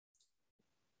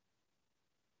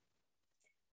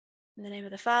In the name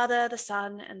of the Father, the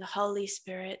Son, and the Holy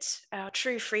Spirit, our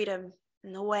true freedom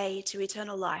and the way to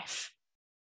eternal life.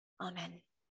 Amen.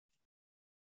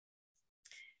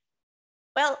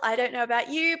 Well, I don't know about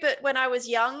you, but when I was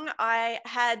young, I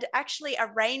had actually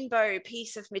a rainbow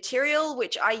piece of material,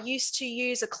 which I used to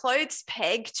use a clothes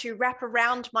peg to wrap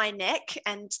around my neck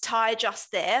and tie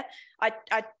just there.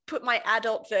 I put my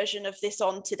adult version of this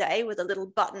on today with a little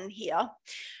button here.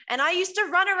 And I used to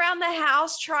run around the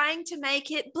house trying to make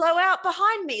it blow out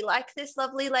behind me like this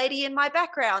lovely lady in my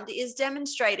background is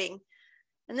demonstrating.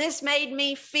 And this made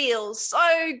me feel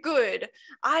so good.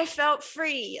 I felt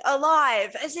free,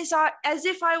 alive, as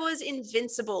if I was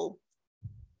invincible.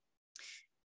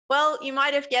 Well, you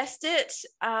might have guessed it.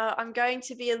 I'm going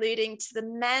to be alluding to the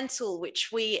mantle,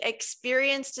 which we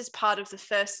experienced as part of the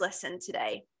first lesson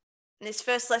today. And this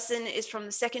first lesson is from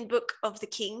the second book of the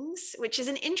Kings, which is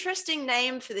an interesting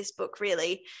name for this book,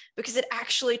 really, because it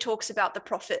actually talks about the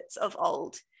prophets of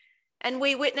old. And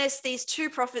we witness these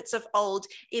two prophets of old,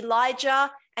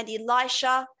 Elijah and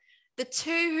Elisha, the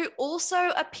two who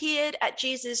also appeared at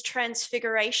Jesus'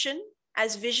 transfiguration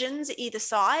as visions either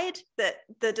side, that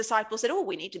the disciples said, oh,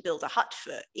 we need to build a hut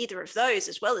for either of those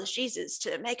as well as Jesus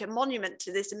to make a monument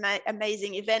to this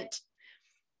amazing event.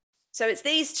 So it's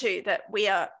these two that we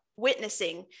are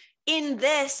witnessing in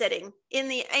their setting, in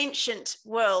the ancient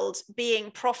world, being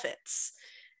prophets.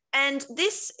 And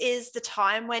this is the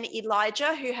time when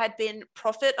Elijah, who had been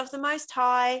prophet of the Most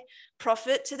High,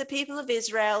 prophet to the people of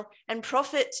Israel, and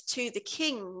prophet to the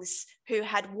kings who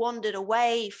had wandered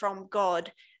away from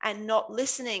God and not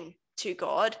listening to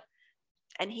God,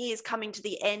 and he is coming to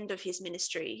the end of his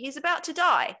ministry. He's about to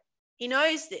die. He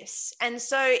knows this. And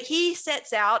so he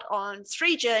sets out on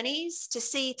 3 journeys to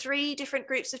see 3 different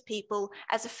groups of people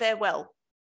as a farewell.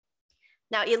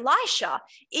 Now, Elisha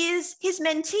is his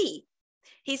mentee.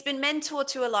 He's been mentored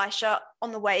to Elisha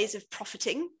on the ways of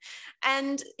profiting,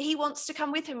 and he wants to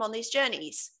come with him on these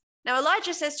journeys. Now,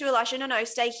 Elijah says to Elisha, no,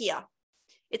 stay here.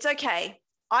 It's okay.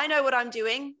 I know what I'm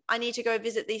doing. I need to go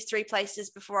visit these 3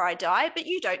 places before I die, but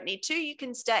you don't need to. You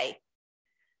can stay.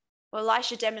 Well,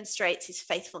 Elisha demonstrates his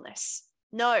faithfulness.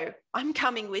 No, I'm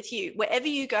coming with you. Wherever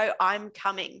you go, I'm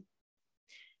coming.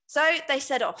 So they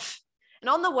set off. And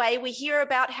on the way, we hear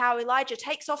about how Elijah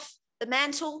takes off the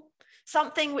mantle,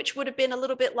 something which would have been a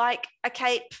little bit like a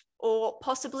cape, or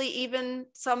possibly even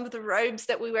some of the robes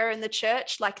that we wear in the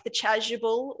church, like the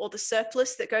chasuble or the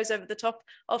surplice that goes over the top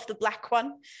of the black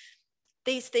one.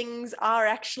 These things are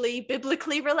actually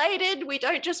biblically related. We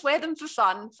don't just wear them for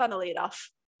fun, funnily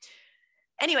enough.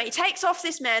 Anyway, he takes off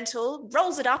this mantle,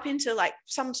 rolls it up into like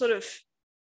some sort of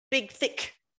big,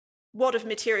 thick wad of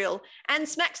material, and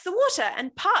smacks the water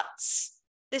and parts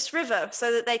this river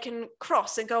so that they can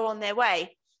cross and go on their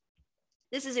way.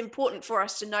 This is important for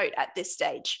us to note at this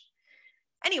stage.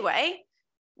 Anyway,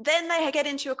 then they get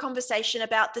into a conversation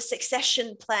about the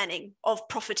succession planning of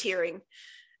profiteering.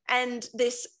 And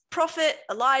this prophet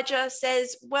Elijah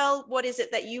says, well, what is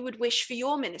it that you would wish for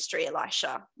your ministry,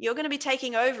 Elisha? You're going to be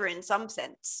taking over in some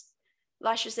sense.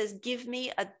 Elisha says, give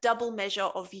me a double measure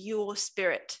of your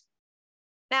spirit.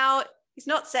 Now, he's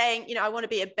not saying, I want to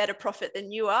be a better prophet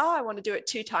than you are. I want to do it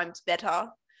 2 times better.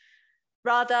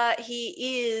 Rather,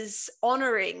 he is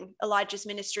honoring Elijah's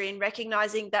ministry and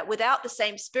recognizing that without the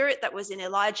same spirit that was in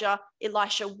Elijah,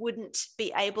 Elisha wouldn't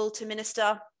be able to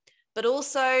minister. But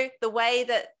also the way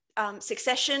that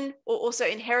succession or also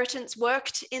inheritance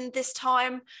worked in this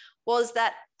time was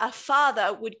that a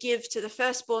father would give to the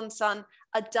firstborn son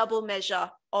a double measure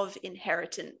of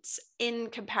inheritance in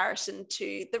comparison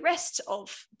to the rest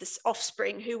of this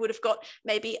offspring, who would have got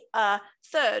maybe a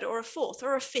 3rd or a 4th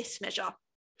or a 5th measure.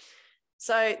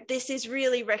 So this is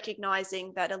really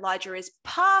recognizing that Elijah is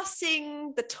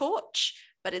passing the torch,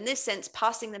 but in this sense,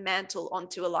 passing the mantle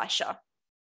onto Elisha.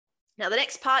 Now, the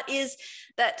next part is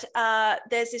that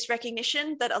there's this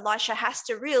recognition that Elisha has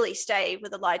to really stay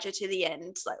with Elijah to the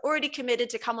end, like already committed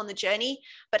to come on the journey,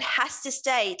 but has to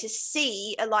stay to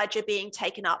see Elijah being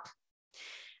taken up.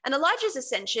 And Elijah's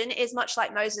ascension is much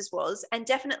like Moses was, and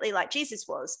definitely like Jesus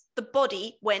was. The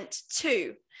body went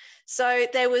too. So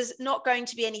there was not going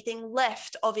to be anything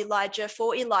left of Elijah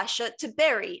for Elisha to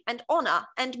bury and honor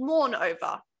and mourn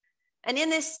over. And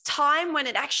in this time when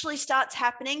it actually starts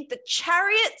happening, the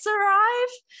chariots arrive.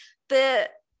 The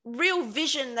real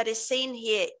vision that is seen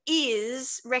here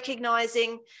is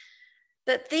recognizing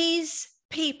that these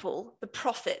people, the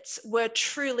prophets, were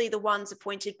truly the ones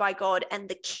appointed by God, and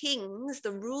the kings,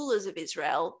 the rulers of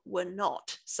Israel, were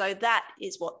not. So that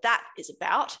is what that is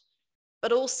about.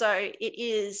 But also it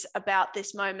is about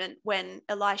this moment when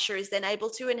Elisha is then able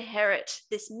to inherit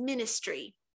this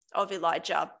ministry of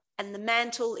Elijah And the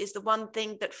mantle is the one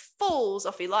thing that falls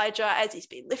off Elijah as he's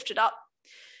being lifted up.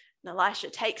 And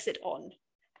Elisha takes it on.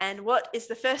 And what is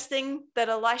the first thing that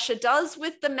Elisha does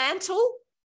with the mantle?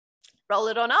 Roll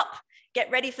it on up. Get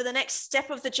ready for the next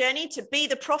step of the journey to be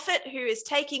the prophet who is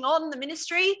taking on the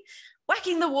ministry,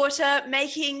 whacking the water,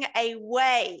 making a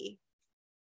way.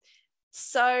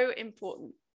 So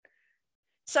important.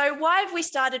 So why have we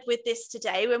started with this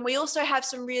today when we also have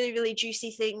some really, really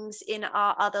juicy things in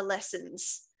our other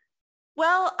lessons?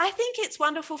 Well, I think it's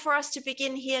wonderful for us to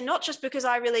begin here, not just because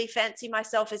I really fancy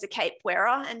myself as a cape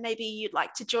wearer, and maybe you'd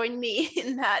like to join me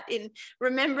in that, in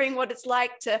remembering what it's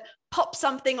like to pop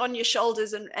something on your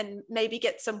shoulders and maybe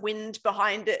get some wind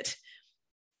behind it.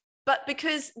 But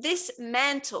because this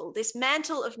mantle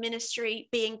of ministry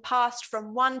being passed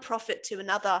from one prophet to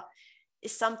another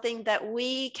is something that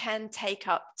we can take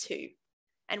up too.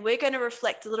 And we're going to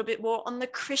reflect a little bit more on the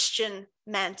Christian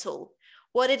mantle,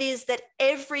 what it is that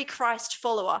every Christ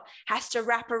follower has to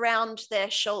wrap around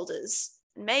their shoulders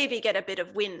and maybe get a bit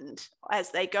of wind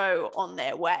as they go on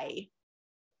their way.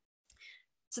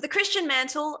 So the Christian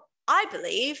mantle, I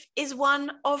believe, is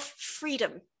one of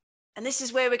freedom. And this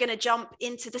is where we're going to jump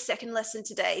into the second lesson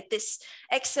today, this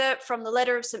excerpt from the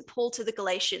letter of St. Paul to the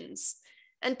Galatians.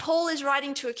 And Paul is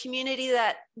writing to a community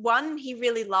that, one, he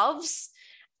really loves,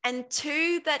 and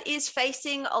two, that is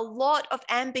facing a lot of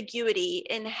ambiguity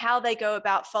in how they go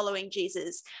about following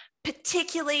Jesus,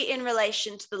 particularly in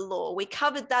relation to the law. We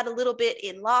covered that a little bit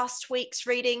in last week's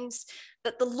readings,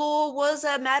 that the law was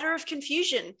a matter of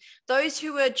confusion. Those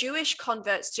who were Jewish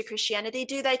converts to Christianity,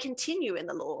 do they continue in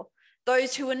the law?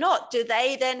 Those who are not, do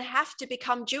they then have to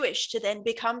become Jewish to then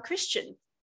become Christian?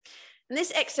 And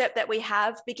this excerpt that we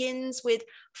have begins with,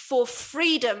 "For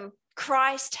freedom,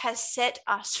 Christ has set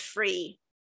us free."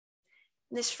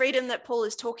 And this freedom that Paul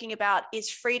is talking about is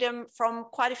freedom from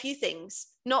quite a few things,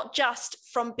 not just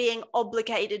from being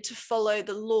obligated to follow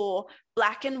the law,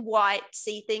 black and white,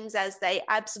 see things as they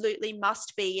absolutely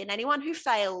must be, and anyone who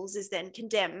fails is then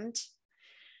condemned,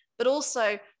 but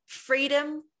also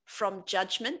freedom from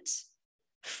judgment,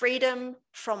 freedom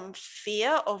from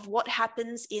fear of what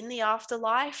happens in the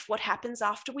afterlife, what happens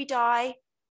after we die,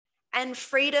 and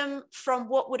freedom from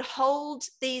what would hold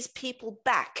these people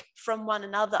back from one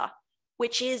another,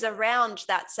 which is around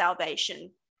that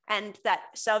salvation, and that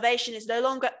salvation is no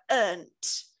longer earned.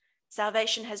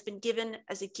 Salvation has been given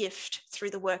as a gift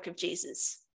through the work of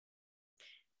Jesus.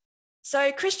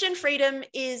 So Christian freedom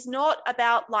is not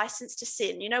about license to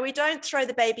sin. You know, we don't throw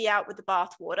the baby out with the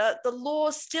bathwater. The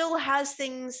law still has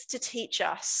things to teach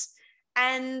us.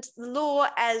 And the law,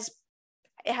 as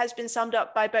it has been summed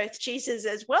up by both Jesus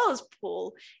as well as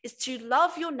Paul, is to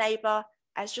love your neighbor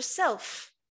as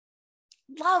yourself.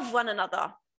 Love one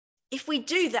another. If we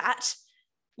do that,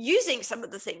 using some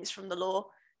of the things from the law,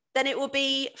 then it will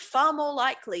be far more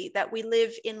likely that we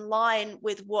live in line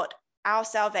with what our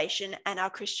salvation and our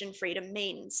Christian freedom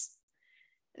means.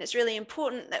 And it's really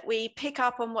important that we pick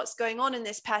up on what's going on in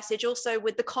this passage also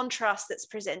with the contrast that's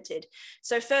presented.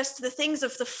 So first, the things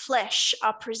of the flesh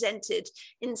are presented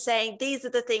in saying these are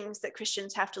the things that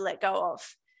Christians have to let go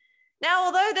of. Now,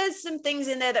 although there's some things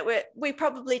in there that we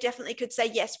probably definitely could say,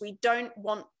 yes, we don't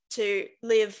want to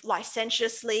live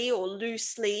licentiously or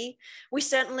loosely. We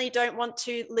certainly don't want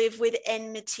to live with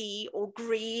enmity or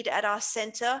greed at our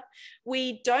center.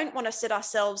 We don't want to set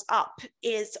ourselves up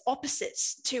as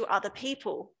opposites to other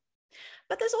people.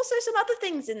 But there's also some other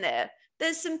things in there.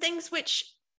 There's some things which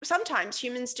sometimes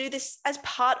humans do this as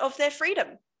part of their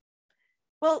freedom.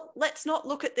 Well, let's not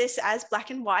look at this as black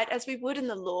and white as we would in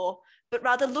the law, but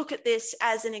rather look at this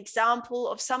as an example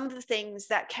of some of the things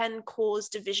that can cause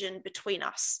division between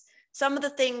us, some of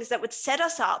the things that would set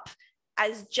us up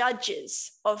as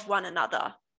judges of one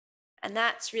another. And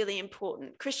that's really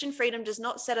important. Christian freedom does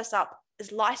not set us up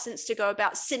as licensed to go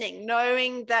about sinning,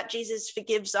 knowing that Jesus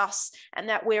forgives us and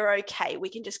that we're okay. We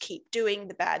can just keep doing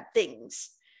the bad things.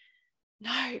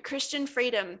 No, Christian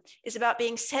freedom is about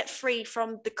being set free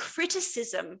from the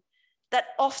criticism that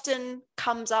often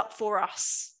comes up for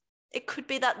us. It could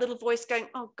be that little voice going,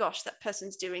 oh gosh, that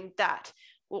person's doing that,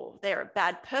 or they're a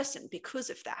bad person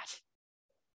because of that.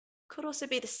 It could also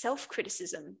be the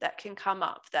self-criticism that can come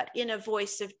up, that inner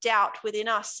voice of doubt within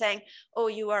us saying, oh,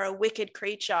 you are a wicked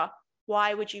creature.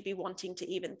 Why would you be wanting to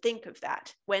even think of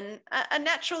that? When a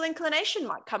natural inclination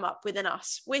might come up within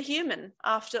us. We're human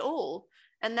after all.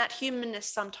 And that humanness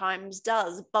sometimes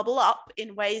does bubble up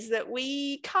in ways that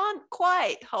we can't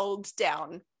quite hold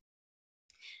down.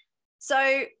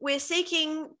 So we're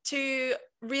seeking to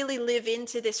really live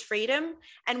into this freedom,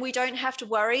 and we don't have to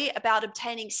worry about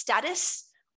obtaining status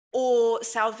or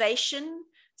salvation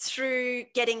through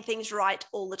getting things right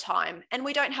all the time. And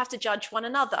we don't have to judge one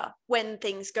another when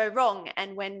things go wrong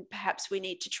and when perhaps we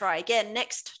need to try again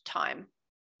next time.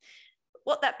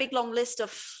 What that big long list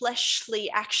of fleshly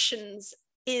actions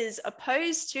is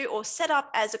opposed to or set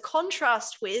up as a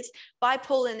contrast with by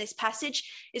Paul in this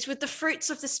passage is with the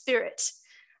fruits of the Spirit.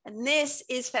 And this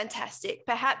is fantastic.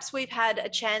 Perhaps we've had a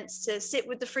chance to sit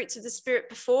with the fruits of the Spirit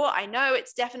before. I know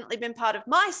it's definitely been part of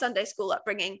my Sunday school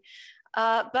upbringing,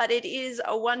 but it is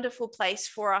a wonderful place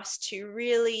for us to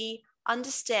really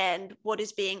understand what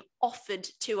is being offered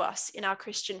to us in our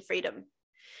Christian freedom.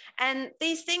 And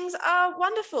these things are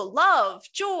wonderful: love,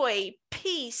 joy,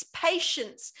 peace,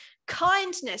 patience,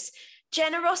 kindness,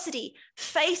 generosity,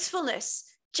 faithfulness,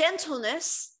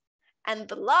 gentleness, and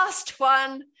the last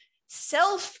one,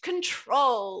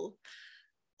 self-control.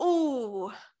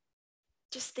 Ooh,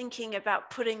 just thinking about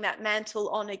putting that mantle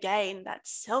on again, that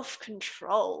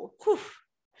self-control. Whew.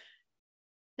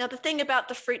 Now, the thing about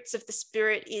the fruits of the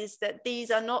Spirit is that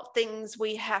these are not things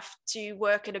we have to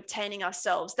work at obtaining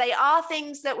ourselves. They are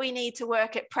things that we need to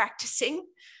work at practicing,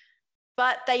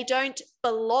 but they don't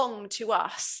belong to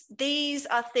us. These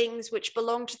are things which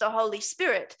belong to the Holy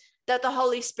Spirit, that the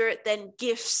Holy Spirit then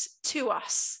gifts to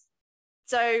us.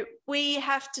 So we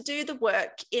have to do the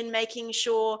work in making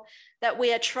sure that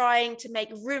we are trying to make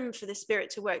room for the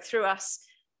Spirit to work through us,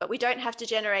 but we don't have to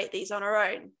generate these on our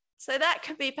own. So that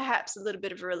could be perhaps a little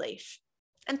bit of a relief.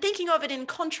 And thinking of it in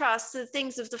contrast to the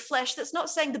things of the flesh, that's not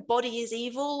saying the body is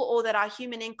evil or that our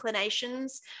human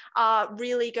inclinations are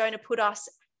really going to put us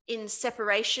in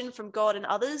separation from God and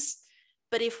others.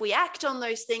 But if we act on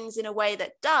those things in a way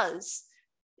that does,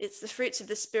 it's the fruits of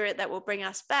the Spirit that will bring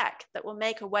us back, that will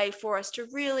make a way for us to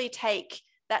really take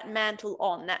that mantle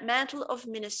on, that mantle of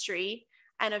ministry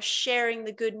and of sharing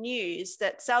the good news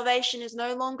that salvation is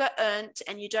no longer earned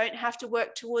and you don't have to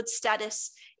work towards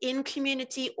status in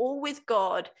community or with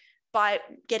God by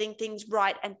getting things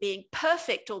right and being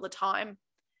perfect all the time,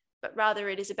 but rather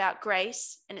it is about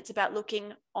grace, and it's about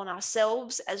looking on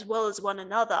ourselves as well as one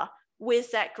another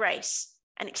with that grace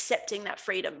and accepting that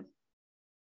freedom.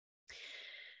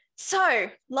 So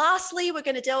lastly, we're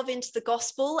going to delve into the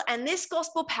gospel, and this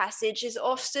gospel passage is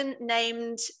often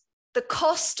named the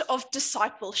cost of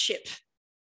discipleship.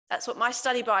 That's what my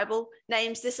study Bible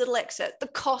names this little excerpt, the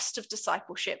cost of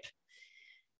discipleship.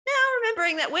 Now,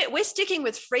 remembering that we're sticking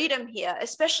with freedom here,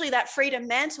 especially that freedom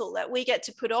mantle that we get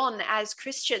to put on as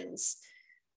Christians.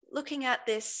 Looking at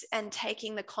this and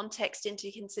taking the context into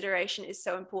consideration is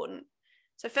so important.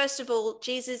 So first of all,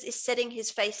 Jesus is setting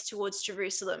his face towards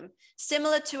Jerusalem,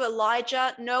 similar to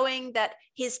Elijah, knowing that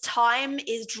his time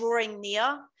is drawing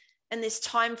near and this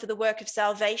time for the work of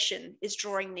salvation is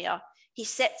drawing near. He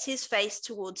sets his face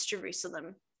towards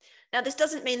Jerusalem. Now, this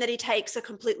doesn't mean that he takes a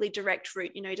completely direct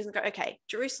route. He doesn't go, okay,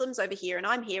 Jerusalem's over here and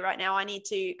I'm here right now. I need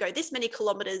to go this many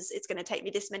kilometers. It's going to take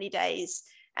me this many days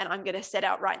and I'm going to set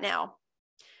out right now.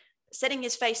 Setting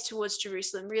his face towards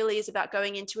Jerusalem really is about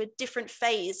going into a different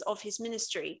phase of his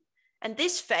ministry. And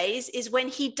this phase is when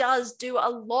he does do a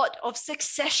lot of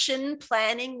succession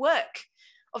planning work,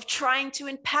 of trying to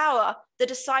empower the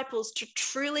disciples to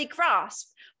truly grasp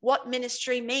what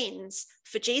ministry means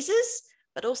for Jesus,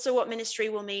 but also what ministry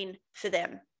will mean for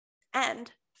them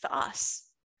and for us.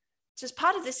 So as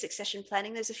part of this succession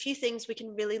planning, there's a few things we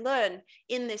can really learn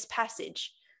in this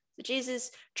passage. So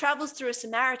Jesus travels through a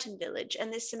Samaritan village,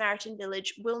 and this Samaritan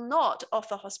village will not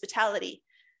offer hospitality.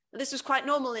 This was quite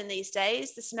normal in these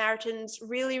days. The Samaritans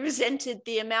really resented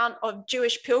the amount of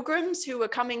Jewish pilgrims who were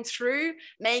coming through,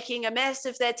 making a mess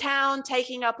of their town,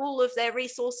 taking up all of their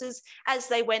resources as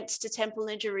they went to temple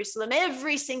in Jerusalem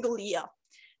every single year.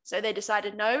 So they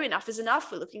decided, no, enough is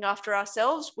enough. We're looking after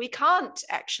ourselves. We can't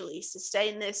actually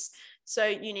sustain this. So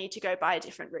you need to go by a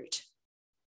different route.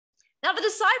 Now the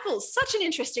disciples, such an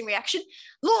interesting reaction.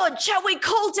 Lord, shall we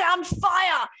call down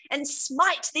fire and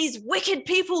smite these wicked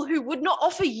people who would not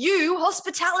offer you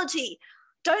hospitality?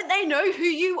 Don't they know who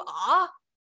you are?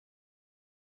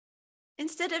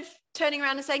 Instead of turning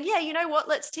around and saying, yeah, you know what,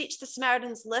 let's teach the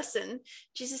Samaritans a lesson,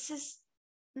 Jesus says,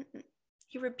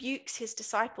 he rebukes his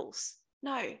disciples.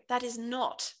 No, that is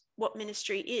not what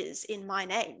ministry is in my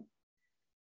name.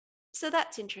 So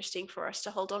that's interesting for us to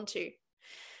hold on to.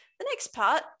 The next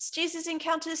part, Jesus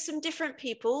encounters some different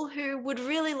people who would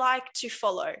really like to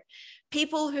follow.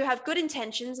 People who have good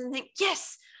intentions and think,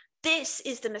 yes, this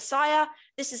is the Messiah.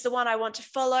 This is the one I want to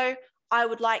follow. I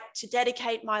would like to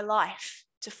dedicate my life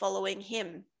to following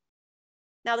him.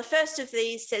 Now, the first of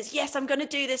these says, yes, I'm going to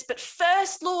do this, but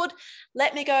first, Lord,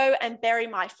 let me go and bury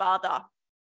my father.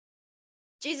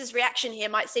 Jesus' reaction here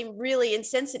might seem really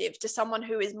insensitive to someone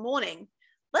who is mourning.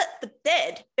 Let the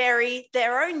dead bury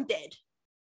their own dead.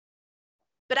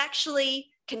 But actually,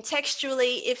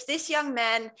 contextually, if this young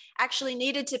man actually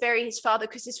needed to bury his father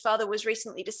because his father was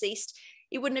recently deceased,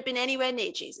 he wouldn't have been anywhere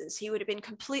near Jesus. He would have been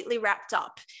completely wrapped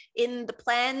up in the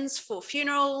plans for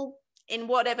funeral, in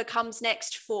whatever comes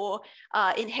next for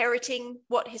inheriting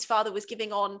what his father was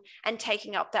giving on and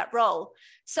taking up that role.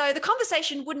 So the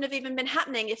conversation wouldn't have even been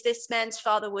happening if this man's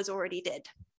father was already dead.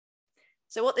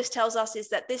 So what this tells us is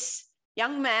that this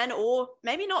young man, or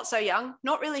maybe not so young,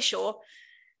 not really sure,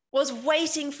 was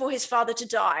waiting for his father to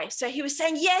die. So he was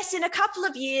saying, yes, in a couple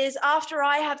of years after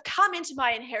I have come into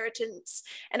my inheritance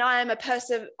and I am a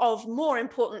person of more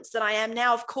importance than I am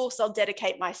now, of course, I'll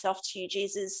dedicate myself to you,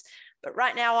 Jesus. But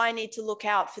right now I need to look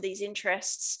out for these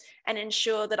interests and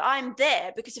ensure that I'm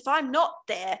there, because if I'm not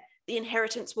there, the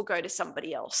inheritance will go to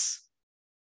somebody else.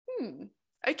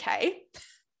 Okay.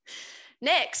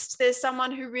 Next, there's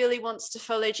someone who really wants to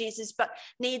follow Jesus, but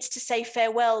needs to say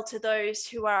farewell to those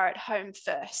who are at home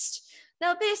first.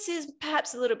 Now, this is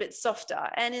perhaps a little bit softer,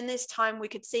 and in this time we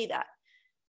could see that.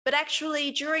 But actually,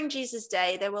 during Jesus'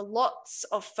 day, there were lots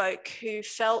of folk who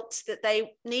felt that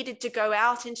they needed to go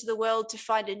out into the world to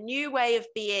find a new way of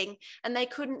being, and they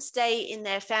couldn't stay in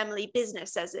their family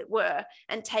business, as it were,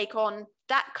 and take on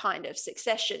that kind of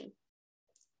succession.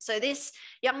 So this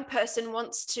young person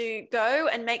wants to go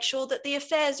and make sure that the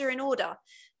affairs are in order,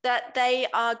 that they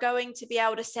are going to be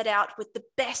able to set out with the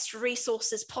best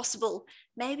resources possible,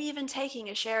 maybe even taking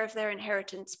a share of their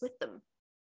inheritance with them.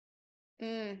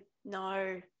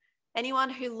 No, anyone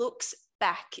who looks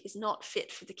back is not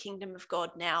fit for the kingdom of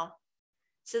God now.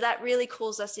 So that really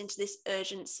calls us into this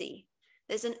urgency.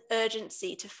 There's an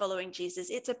urgency to following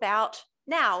Jesus. It's about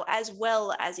now as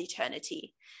well as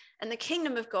eternity. And the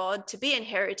kingdom of God, to be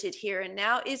inherited here and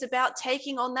now, is about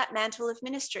taking on that mantle of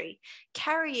ministry,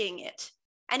 carrying it.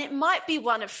 And it might be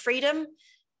one of freedom,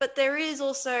 but there is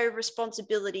also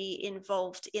responsibility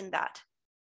involved in that.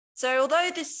 So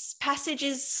although this passage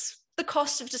is the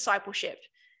cost of discipleship,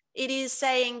 it is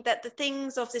saying that the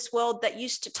things of this world that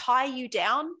used to tie you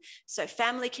down, so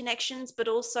family connections, but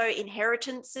also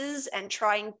inheritances and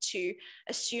trying to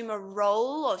assume a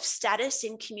role of status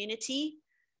in community,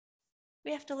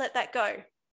 we have to let that go.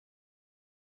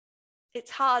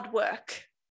 It's hard work,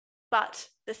 but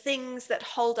the things that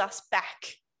hold us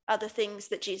back are the things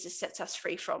that Jesus sets us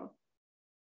free from.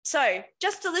 So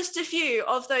just to list a few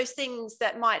of those things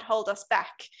that might hold us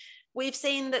back. We've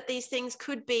seen that these things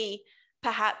could be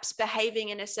perhaps behaving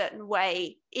in a certain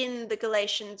way in the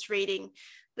Galatians reading,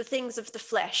 the things of the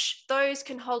flesh. Those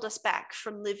can hold us back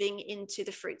from living into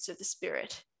the fruits of the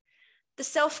Spirit. The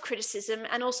self-criticism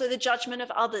and also the judgment of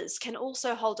others can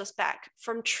also hold us back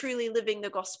from truly living the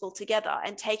gospel together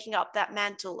and taking up that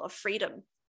mantle of freedom.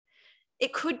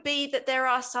 It could be that there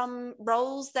are some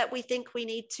roles that we think we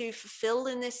need to fulfill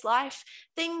in this life,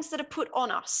 things that are put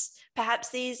on us. Perhaps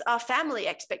these are family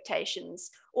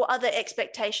expectations or other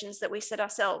expectations that we set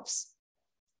ourselves.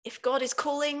 If God is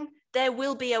calling, there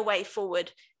will be a way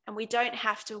forward, and we don't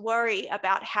have to worry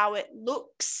about how it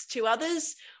looks to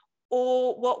others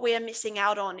or what we are missing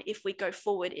out on if we go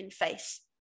forward in faith.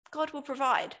 God will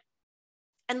provide.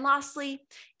 And lastly,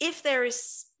 if there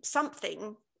is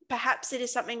something, perhaps it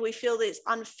is something we feel that is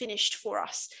unfinished for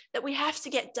us, that we have to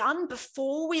get done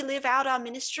before we live out our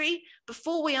ministry,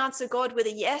 before we answer God with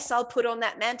a yes, I'll put on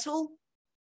that mantle.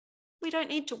 We don't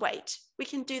need to wait. We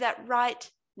can do that right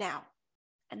now.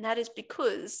 And that is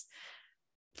because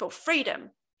for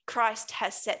freedom, Christ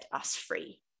has set us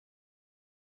free.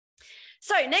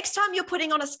 So next time you're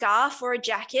putting on a scarf or a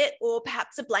jacket or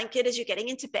perhaps a blanket as you're getting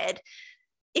into bed,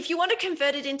 if you want to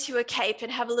convert it into a cape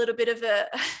and have a little bit of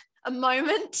a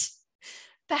moment,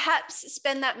 perhaps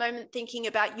spend that moment thinking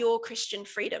about your Christian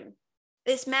freedom,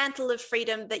 this mantle of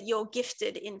freedom that you're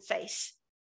gifted in faith.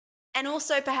 And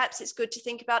also perhaps it's good to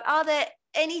think about, are there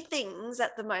any things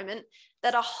at the moment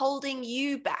that are holding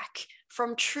you back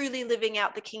from truly living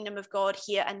out the kingdom of God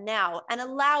here and now and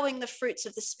allowing the fruits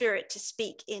of the Spirit to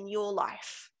speak in your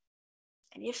life?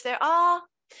 And if there are,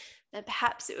 then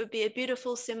perhaps it would be a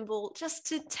beautiful symbol just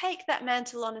to take that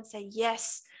mantle on and say,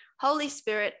 yes, Holy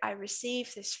Spirit, I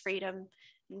receive this freedom,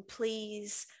 and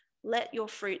please let your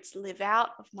fruits live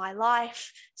out of my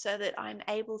life so that I'm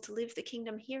able to live the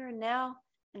kingdom here and now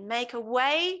and make a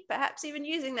way, perhaps even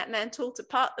using that mantle to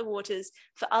part the waters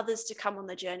for others to come on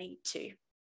the journey too.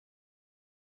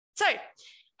 So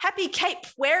happy cape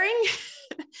wearing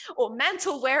or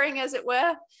mantle wearing, as it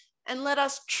were, and let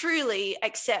us truly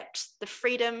accept the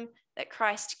freedom that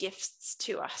Christ gifts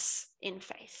to us in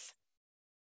faith.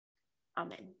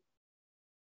 Amen.